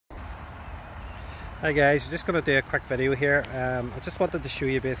Hi guys, we're just going to do a quick video here. I just wanted to show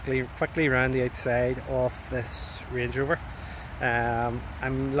you basically quickly around the outside of this Range Rover.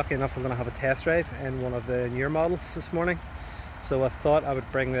 I'm lucky enough I'm going to have a test drive in one of the newer models this morning. So I thought I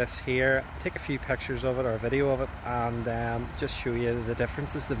would bring this here, take a few pictures of it or a video of it, and just show you the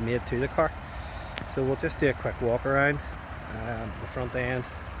differences they've made to the car. So we'll just do a quick walk around the front end.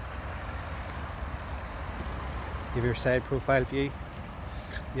 Give your side profile view.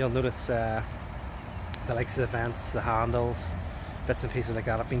 You'll notice the likes of the vents, the handles, bits and pieces like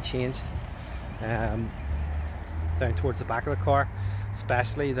that have been changed. Down towards the back of the car,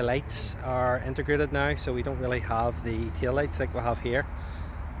 especially the lights are integrated now, so we don't really have the tail lights like we have here.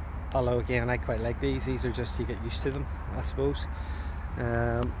 Although again, I quite like these. These are just, you get used to them, I suppose.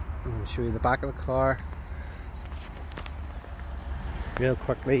 I'll show you the back of the car real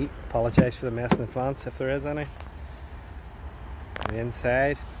quickly. Apologise for the mess in advance if there is any. The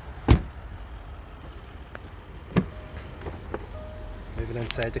inside. Moving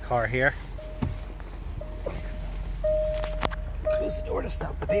inside the car here. Close the door to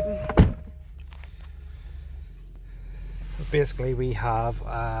stop the beeping. Basically, we have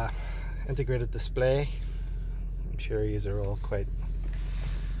a integrated display. I'm sure you are all quite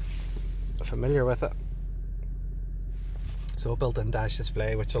familiar with it. So a built-in dash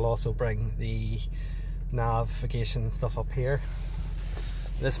display, which will also bring the navigation stuff up here.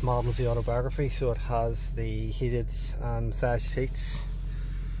 This model is the autobiography, so it has the heated and massage seats,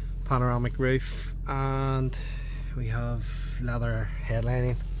 panoramic roof, and we have leather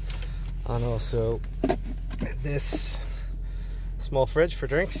headlining, and also this small fridge for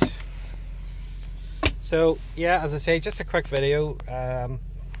drinks. So yeah, as I say, just a quick video.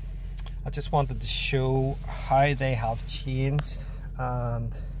 I just wanted to show how they have changed,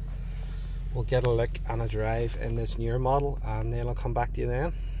 and we'll get a look and a drive in this newer model, and then I'll come back to you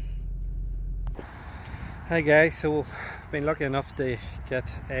then. Hi guys, so I've been lucky enough to get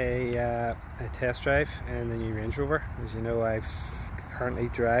a test drive in the new Range Rover. As you know, I currently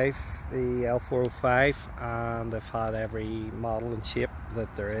drive the L405, and I've had every model and shape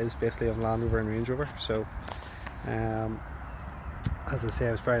that there is basically of Land Rover and Range Rover. So as I say,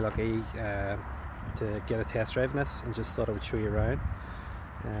 I was very lucky to get a test drive in this, and just thought I would show you around.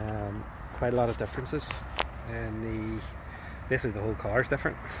 Quite a lot of differences, and basically the whole car is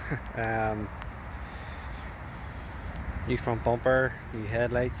different. New front bumper, new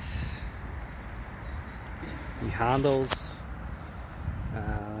headlights, new handles,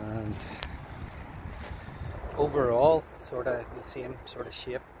 and overall sort of the same sort of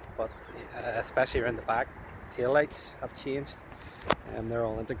shape, but especially around the back, tail lights have changed, and they're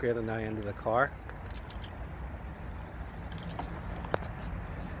all integrated now into the car.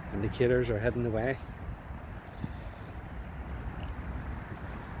 Indicators are heading the way.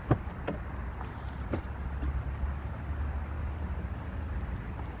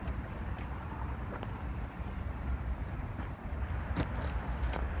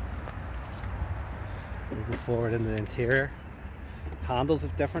 Moving forward into the interior. Handles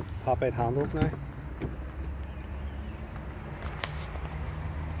have different pop-out handles now.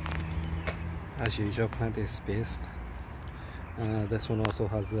 As usual, plenty of space. This one also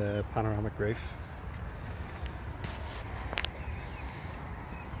has the panoramic roof.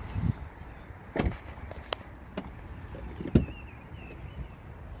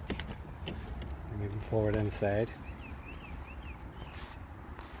 Moving forward inside.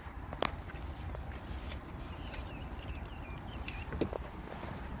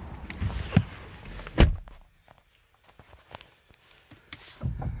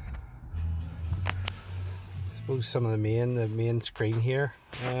 Some of the main screen here.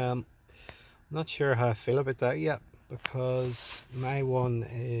 I'm not sure how I feel about that yet, because my one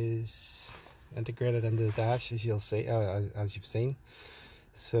is integrated into the dash, as you'll see, as you've seen.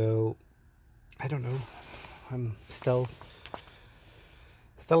 So I don't know. I'm still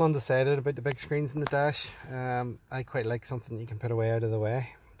undecided about the big screens in the dash. I quite like something you can put away out of the way,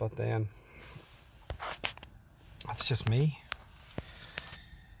 but then that's just me.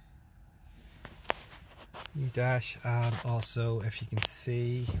 New dash, and also, if you can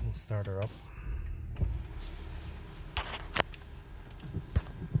see, we'll start her up.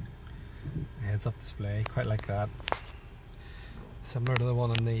 Heads-up display, quite like that. Similar to the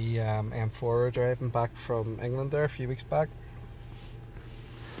one on the M4 we were driving back from England there a few weeks back.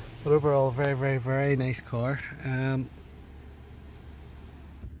 But overall, very nice car.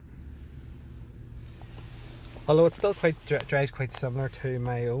 Although it still drives quite similar to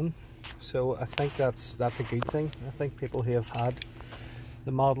my own. So I think that's a good thing. I think people who have had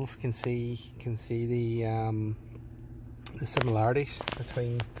the models can see the similarities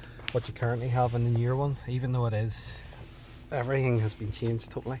between what you currently have in the newer ones, even though everything has been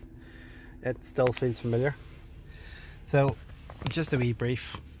changed totally. It still feels familiar. So just a wee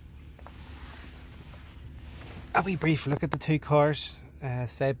brief look at the two cars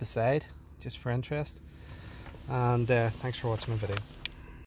side by side, just for interest, and thanks for watching my video.